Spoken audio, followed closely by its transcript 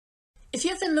If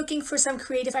you've been looking for some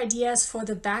creative ideas for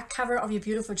the back cover of your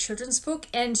beautiful children's book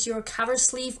and your cover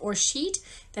sleeve or sheet,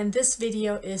 then this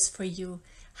video is for you.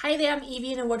 Hi there, I'm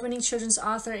Eevi, an award-winning children's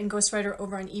author and ghostwriter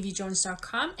over on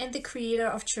eevijones.com and the creator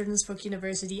of Children's Book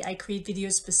University. I create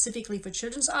videos specifically for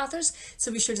children's authors,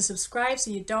 so be sure to subscribe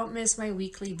so you don't miss my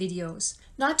weekly videos.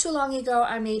 Not too long ago,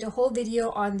 I made a whole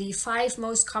video on the 5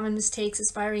 most common mistakes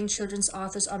aspiring children's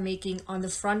authors are making on the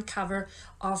front cover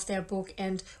of their book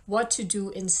and what to do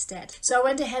instead. So I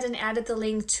went ahead and added the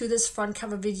link to this front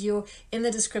cover video in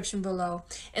the description below.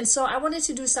 And so I wanted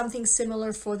to do something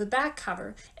similar for the back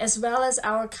cover, as well as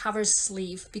our cover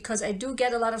sleeve, because I do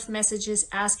get a lot of messages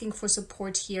asking for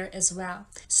support here as well.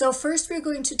 So first we're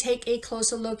going to take a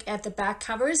closer look at the back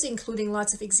covers, including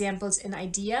lots of examples and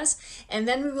ideas, and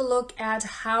then we will look at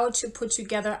how to put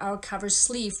together our cover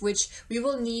sleeve, which we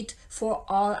will need for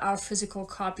all our physical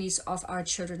copies of our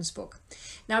children's book.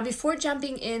 Now, before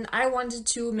jumping in, I wanted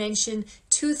to mention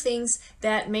 2 things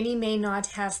that many may not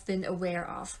have been aware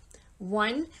of.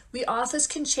 1, we authors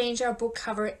can change our book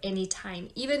cover anytime,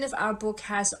 even if our book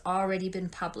has already been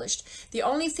published. The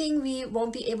only thing we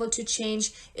won't be able to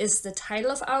change is the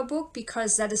title of our book,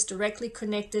 because that is directly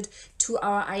connected to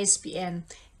our ISBN.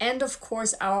 And of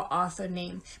course our author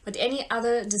name, but any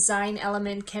other design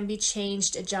element can be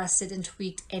changed, adjusted, and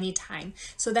tweaked anytime.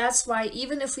 So that's why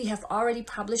even if we have already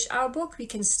published our book, we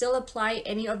can still apply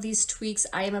any of these tweaks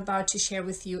I am about to share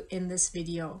with you in this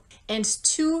video. And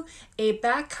 2, a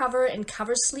back cover and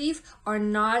cover sleeve are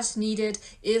not needed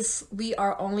if we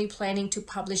are only planning to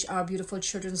publish our beautiful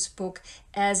children's book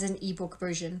as an ebook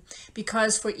version,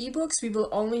 because for ebooks we will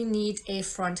only need a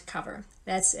front cover.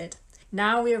 That's it.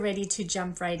 Now we are ready to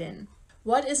jump right in.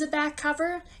 What is a back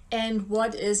cover and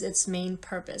what is its main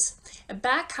purpose? A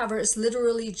back cover is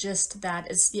literally just that.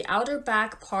 It's the outer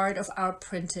back part of our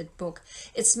printed book.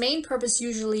 Its main purpose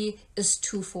usually is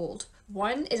twofold.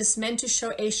 1, it is meant to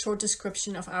show a short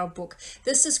description of our book.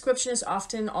 This description is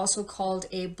often also called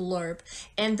a blurb.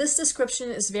 And this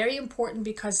description is very important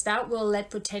because that will let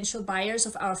potential buyers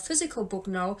of our physical book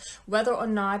know whether or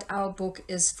not our book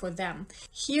is for them.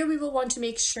 Here we will want to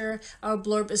make sure our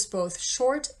blurb is both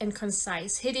short and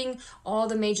concise, hitting all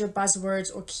the major buzzwords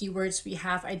or keywords we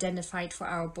have identified for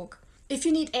our book. If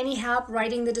you need any help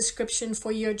writing the description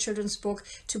for your children's book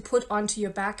to put onto your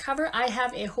back cover, I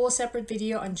have a whole separate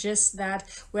video on just that,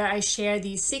 where I share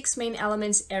the 6 main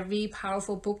elements every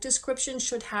powerful book description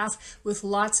should have, with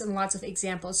lots and lots of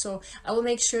examples. So I will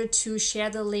make sure to share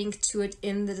the link to it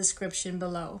in the description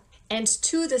below. And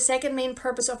 2, the second main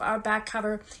purpose of our back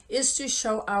cover is to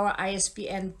show our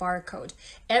ISBN barcode.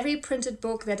 Every printed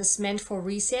book that is meant for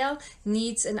resale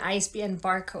needs an ISBN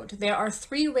barcode. There are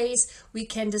 3 ways we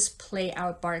can display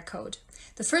our barcode.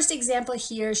 The first example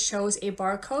here shows a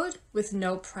barcode with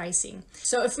no pricing.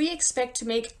 So if we expect to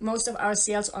make most of our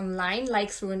sales online,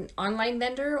 like through an online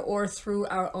vendor or through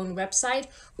our own website,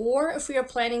 or if we are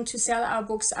planning to sell our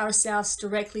books ourselves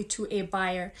directly to a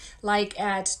buyer, like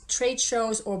at trade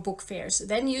shows or book fairs,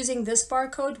 then using this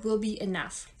barcode will be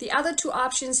enough. The other 2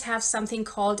 options have something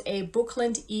called a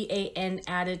booklet EAN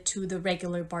added to the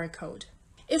regular barcode.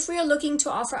 If we are looking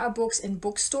to offer our books in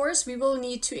bookstores, we will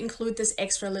need to include this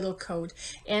extra little code.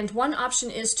 And one option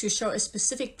is to show a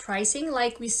specific pricing,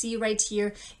 like we see right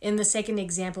here in the second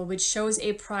example, which shows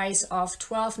a price of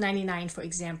 $12.99, for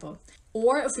example.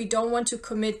 Or if we don't want to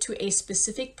commit to a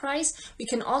specific price, we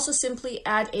can also simply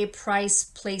add a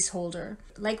price placeholder,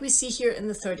 like we see here in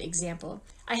the third example.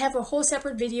 I have a whole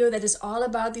separate video that is all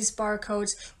about these barcodes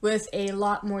with a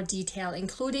lot more detail,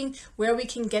 including where we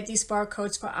can get these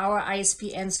barcodes for our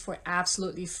ISBNs for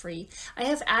absolutely free. I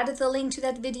have added the link to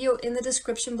that video in the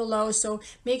description below, so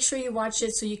make sure you watch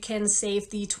it so you can save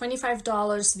the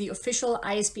 $25 the official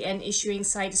ISBN issuing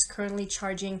site is currently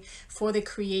charging for the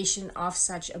creation of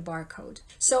such a barcode.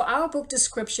 So our book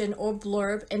description or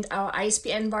blurb and our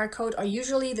ISBN barcode are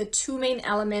usually the 2 main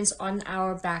elements on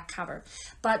our back cover.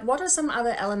 But what are some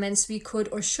other elements we could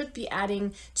or should be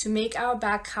adding to make our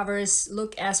back covers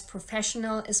look as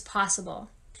professional as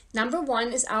possible? Number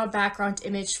 1 is our background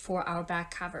image for our back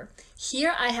cover.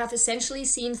 Here I have essentially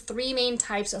seen 3 main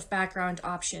types of background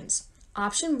options.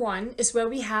 Option 1 is where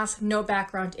we have no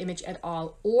background image at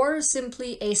all, or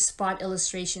simply a spot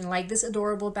illustration, like this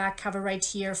adorable back cover right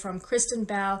here from Kristen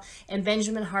Bell and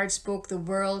Benjamin Hart's book, The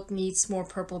World Needs More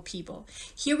Purple People.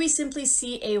 Here we simply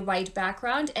see a white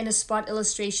background and a spot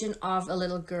illustration of a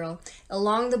little girl,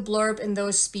 along the blurb in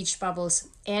those speech bubbles,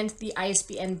 and the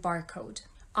ISBN barcode.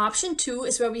 Option 2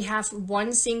 is where we have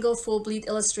one single full bleed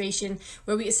illustration,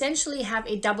 where we essentially have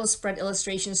a double spread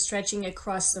illustration stretching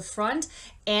across the front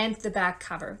and the back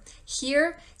cover.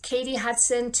 Here, Katie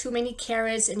Hudson, Too Many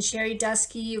Carrots, and Sherry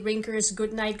Dusky, Rinker's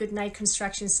Goodnight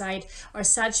Construction Site are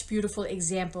such beautiful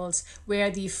examples where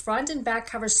the front and back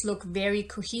covers look very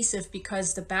cohesive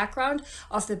because the background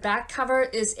of the back cover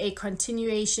is a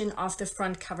continuation of the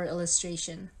front cover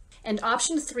illustration. And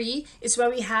option 3 is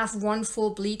where we have one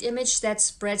full bleed image that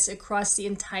spreads across the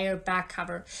entire back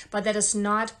cover, but that is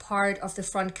not part of the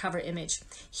front cover image.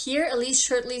 Here, Elise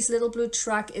Shirtley's Little Blue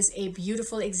Truck is a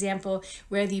beautiful example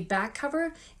where the back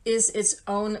cover is its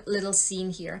own little scene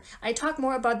here. I talk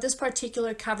more about this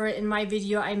particular cover in my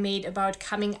video I made about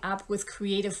coming up with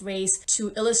creative ways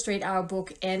to illustrate our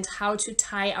book and how to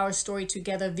tie our story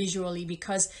together visually,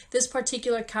 because this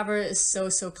particular cover is so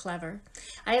clever.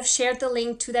 I have shared the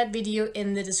link to that video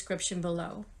in the description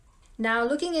below. Now,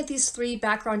 looking at these 3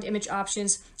 background image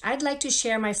options, I'd like to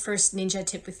share my first ninja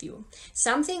tip with you.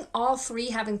 Something all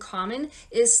 3 have in common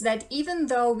is that even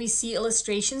though we see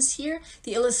illustrations here,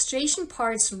 the illustration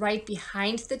parts right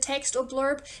behind the text or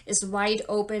blurb is wide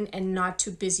open and not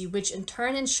too busy, which in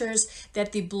turn ensures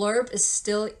that the blurb is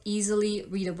still easily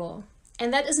readable.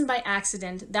 And that isn't by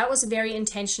accident. That was very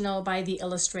intentional by the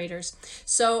illustrators.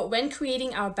 So when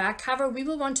creating our back cover, we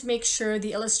will want to make sure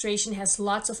the illustration has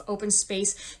lots of open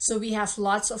space so we have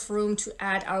lots of room to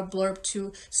add our blurb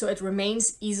to so it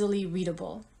remains easily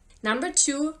readable. Number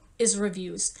 2 is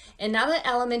reviews. Another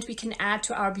element we can add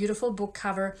to our beautiful book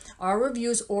cover are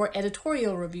reviews or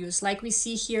editorial reviews, like we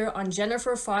see here on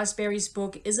Jennifer Fosbury's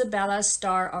book, Isabella,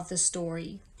 Star of the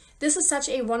Story. This is such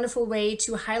a wonderful way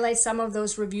to highlight some of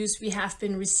those reviews we have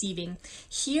been receiving.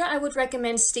 Here I would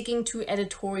recommend sticking to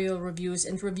editorial reviews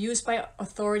and reviews by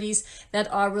authorities that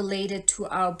are related to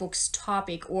our book's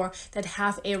topic or that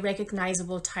have a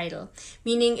recognizable title.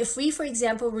 Meaning, if we, for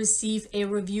example, receive a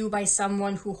review by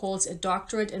someone who holds a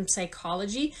doctorate in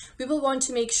psychology, we will want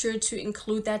to make sure to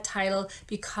include that title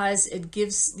because it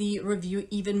gives the review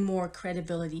even more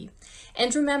credibility.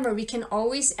 And remember, we can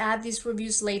always add these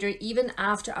reviews later, even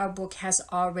after our book has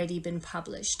already been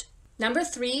published. Number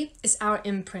 3 is our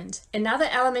imprint. Another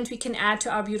element we can add to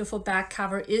our beautiful back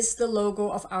cover is the logo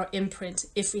of our imprint,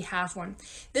 if we have one.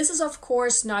 This is of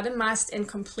course not a must and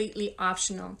completely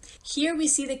optional. Here we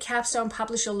see the capstone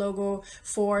publisher logo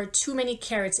for Too Many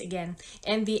Carrots again,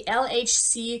 and the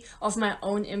LHC of my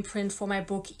own imprint for my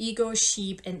book Ego,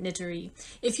 Sheep, and Knittery.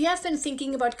 If you have been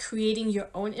thinking about creating your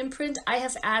own imprint, I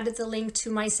have added the link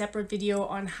to my separate video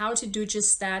on how to do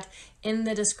just that in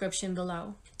the description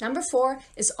below. Number 4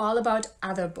 is all about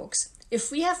other books.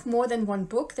 If we have more than one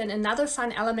book, then another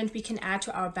fun element we can add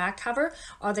to our back cover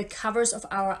are the covers of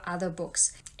our other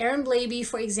books. Aaron Blabey,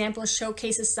 for example,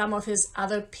 showcases some of his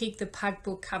other Pig the Pug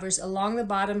book covers along the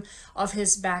bottom of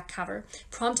his back cover,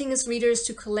 prompting his readers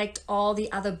to collect all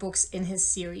the other books in his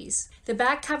series. The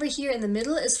back cover here in the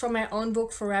middle is from my own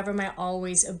book, Forever My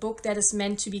Always, a book that is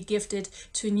meant to be gifted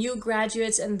to new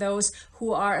graduates and those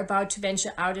who are about to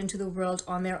venture out into the world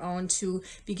on their own to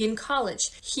begin college.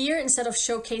 Here, instead of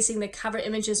showcasing the cover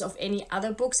images of any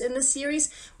other books in the series,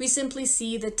 we simply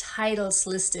see the titles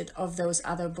listed of those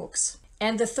other books.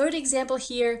 And the third example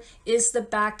here is the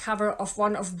back cover of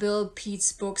one of Bill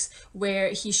Pete's books, where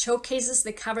he showcases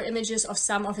the cover images of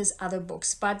some of his other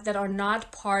books, but that are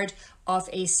not part of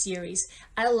a series.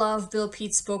 I love Bill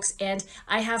Pete's books and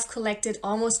I have collected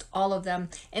almost all of them,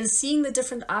 and seeing the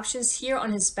different options here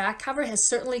on his back cover has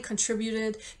certainly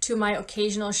contributed to my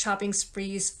occasional shopping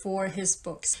sprees for his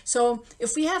books. So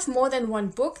if we have more than one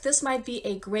book, this might be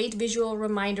a great visual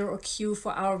reminder or cue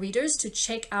for our readers to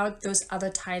check out those other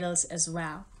titles as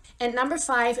well. And number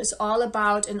 5 is all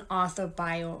about an author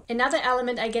bio. Another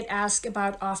element I get asked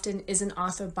about often is an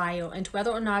author bio and whether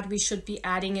or not we should be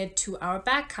adding it to our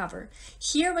back cover.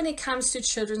 Here, when it comes to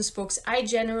children's books, I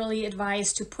generally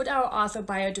advise to put our author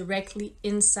bio directly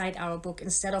inside our book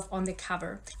instead of on the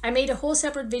cover. I made a whole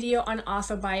separate video on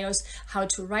author bios, how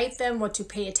to write them, what to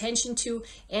pay attention to,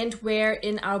 and where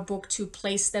in our book to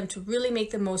place them to really make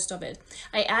the most of it.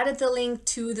 I added the link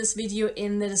to this video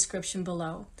in the description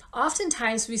below.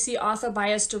 Oftentimes we see author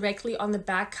bios directly on the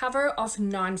back cover of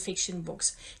non-fiction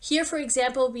books. Here, for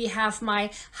example, we have my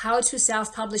How to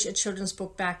Self-Publish a Children's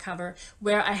Book back cover,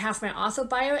 where I have my author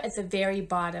bio at the very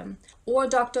bottom. Or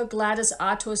Dr. Gladys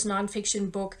Arto's non-fiction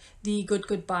book, The Good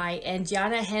Goodbye, and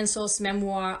Jana Hensel's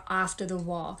memoir, After the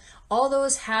Wall. All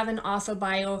those have an author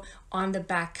bio on the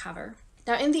back cover.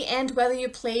 Now, in the end, whether you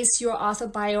place your author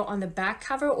bio on the back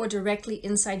cover or directly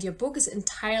inside your book is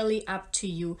entirely up to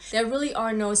you. There really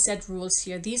are no set rules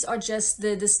here. These are just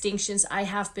the distinctions I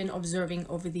have been observing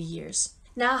over the years.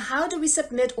 Now, how do we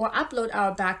submit or upload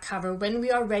our back cover when we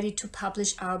are ready to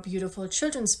publish our beautiful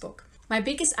children's book? My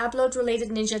biggest upload related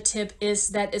ninja tip is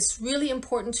that it's really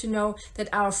important to know that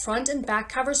our front and back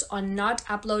covers are not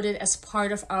uploaded as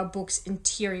part of our book's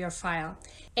interior file.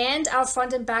 And our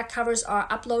front and back covers are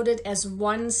uploaded as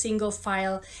one single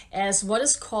file as what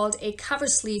is called a cover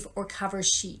sleeve or cover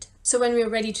sheet. So when we're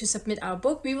ready to submit our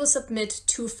book, we will submit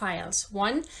two files.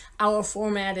 One, our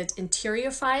formatted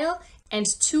interior file, and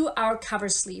two, our cover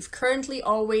sleeve, currently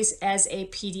always as a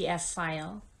PDF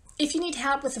file. If you need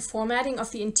help with the formatting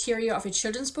of the interior of your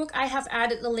children's book, I have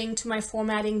added a link to my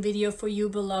formatting video for you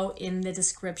below in the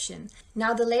description.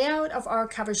 Now, the layout of our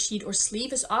cover sheet or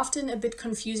sleeve is often a bit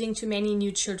confusing to many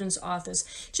new children's authors,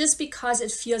 just because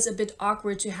it feels a bit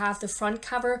awkward to have the front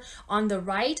cover on the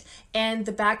right and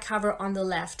the back cover on the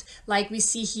left, like we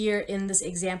see here in this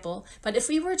example. But if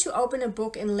we were to open a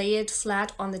book and lay it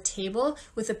flat on the table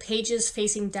with the pages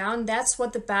facing down, that's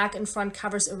what the back and front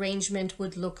covers arrangement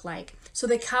would look like. So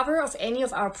the cover of any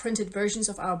of our printed versions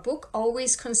of our book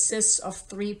always consists of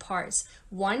three parts.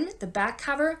 1, the back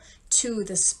cover, 2,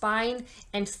 the spine,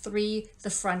 and 3, the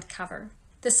front cover.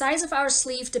 The size of our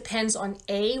sleeve depends on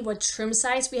A, what trim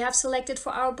size we have selected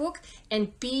for our book,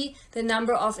 and B, the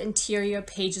number of interior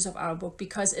pages of our book,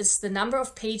 because it's the number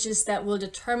of pages that will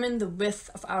determine the width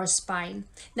of our spine.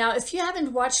 Now, if you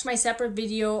haven't watched my separate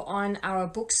video on our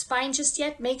book spine just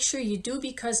yet, make sure you do,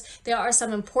 because there are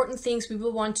some important things we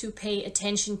will want to pay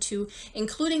attention to,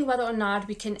 including whether or not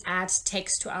we can add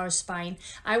text to our spine.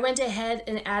 I went ahead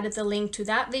and added the link to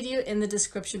that video in the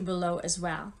description below as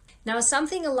well. Now,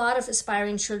 something a lot of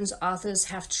aspiring children's authors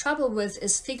have trouble with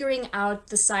is figuring out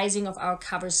the sizing of our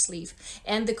cover sleeve.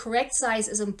 And the correct size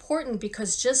is important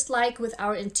because just like with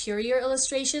our interior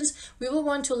illustrations, we will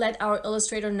want to let our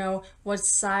illustrator know what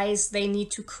size they need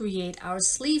to create our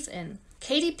sleeve in.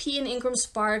 KDP and Ingram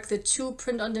Spark, the two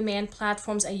print-on-demand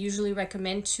platforms I usually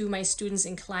recommend to my students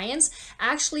and clients,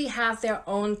 actually have their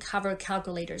own cover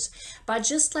calculators. But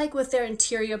just like with their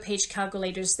interior page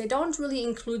calculators, they don't really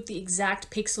include the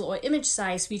exact pixel or image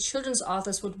size we children's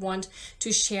authors would want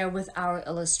to share with our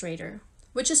illustrator.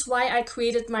 Which is why I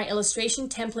created my illustration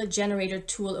template generator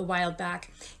tool a while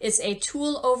back. It's a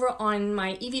tool over on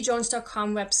my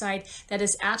eevijones.com website that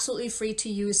is absolutely free to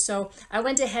use, so I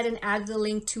went ahead and added the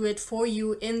link to it for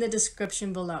you in the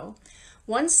description below.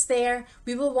 Once there,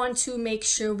 we will want to make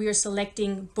sure we are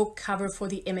selecting book cover for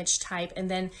the image type and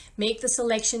then make the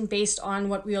selection based on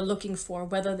what we are looking for,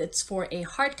 whether it's for a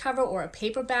hardcover or a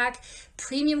paperback,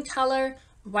 premium color,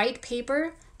 white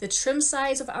paper, the trim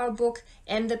size of our book,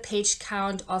 and the page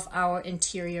count of our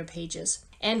interior pages.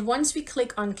 And once we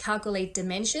click on Calculate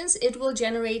Dimensions, it will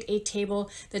generate a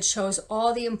table that shows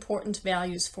all the important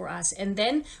values for us. And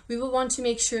then we will want to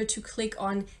make sure to click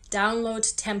on Download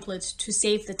Template to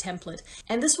save the template.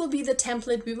 And this will be the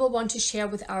template we will want to share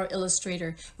with our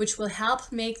illustrator, which will help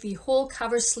make the whole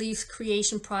cover sleeve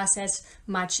creation process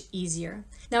much easier.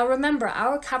 Now remember,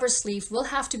 our cover sleeve will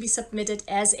have to be submitted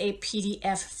as a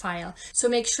PDF file. So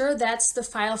make sure that's the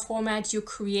file format you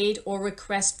create or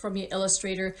request from your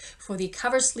illustrator for the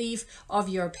cover sleeve of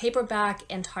your paperback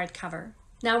and hardcover.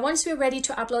 Now, once we're ready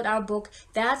to upload our book,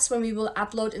 that's when we will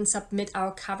upload and submit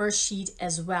our cover sheet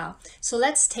as well. So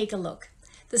let's take a look.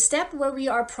 The step where we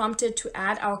are prompted to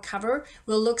add our cover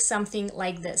will look something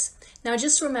like this. Now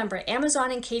just remember, Amazon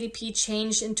and KDP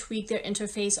change and tweak their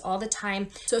interface all the time.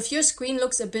 So if your screen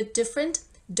looks a bit different,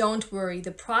 don't worry,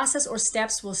 the process or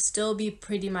steps will still be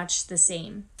pretty much the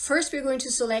same. First, we're going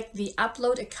to select the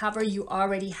Upload a Cover you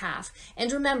already have.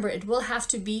 And remember, it will have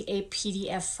to be a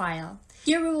PDF file.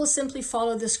 Here we will simply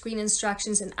follow the screen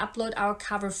instructions and upload our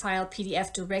cover file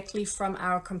PDF directly from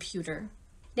our computer.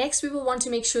 Next, we will want to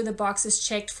make sure the box is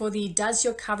checked for the Does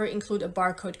your cover include a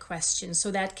barcode question,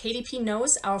 so that KDP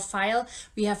knows our file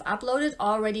we have uploaded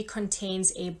already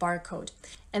contains a barcode.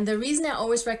 And the reason I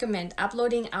always recommend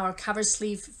uploading our cover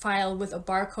sleeve file with a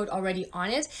barcode already on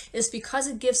it is because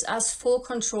it gives us full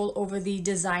control over the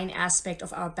design aspect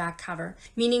of our back cover,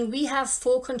 meaning we have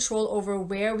full control over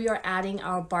where we are adding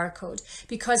our barcode.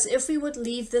 Because if we would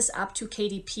leave this up to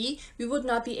KDP, we would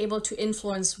not be able to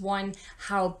influence, 1,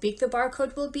 how big the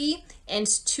barcode will be, and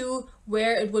 2,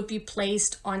 where it would be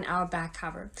placed on our back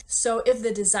cover. So if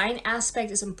the design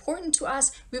aspect is important to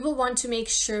us, we will want to make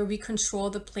sure we control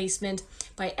the placement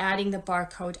by adding the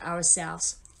barcode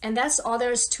ourselves. And that's all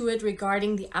there is to it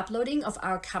regarding the uploading of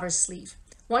our cover sleeve.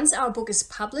 Once our book is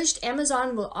published,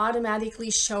 Amazon will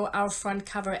automatically show our front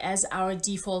cover as our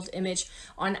default image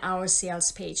on our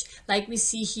sales page, like we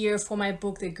see here for my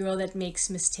book, The Girl That Makes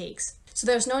Mistakes. So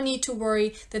there's no need to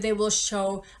worry that they will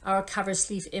show our cover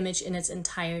sleeve image in its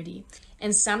entirety.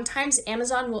 And sometimes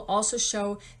Amazon will also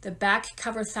show the back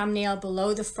cover thumbnail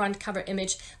below the front cover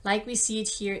image, like we see it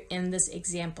here in this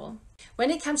example.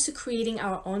 When it comes to creating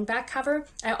our own back cover,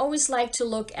 I always like to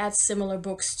look at similar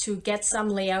books to get some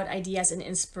layout ideas and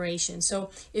inspiration. So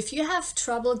if you have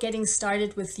trouble getting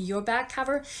started with your back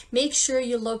cover, make sure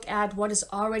you look at what is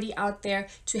already out there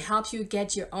to help you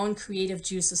get your own creative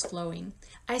juices flowing.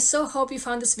 I so hope you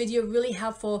found this video really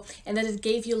helpful and that it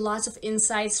gave you lots of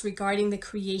insights regarding the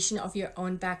creation of your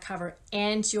own back cover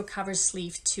and your cover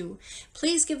sleeve too.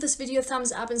 Please give this video a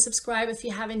thumbs up and subscribe if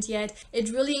you haven't yet.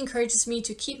 It really encourages me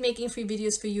to keep making free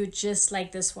videos for you just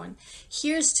like this one.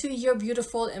 Here's to your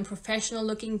beautiful and professional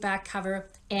looking back cover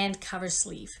and cover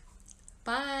sleeve.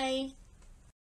 Bye!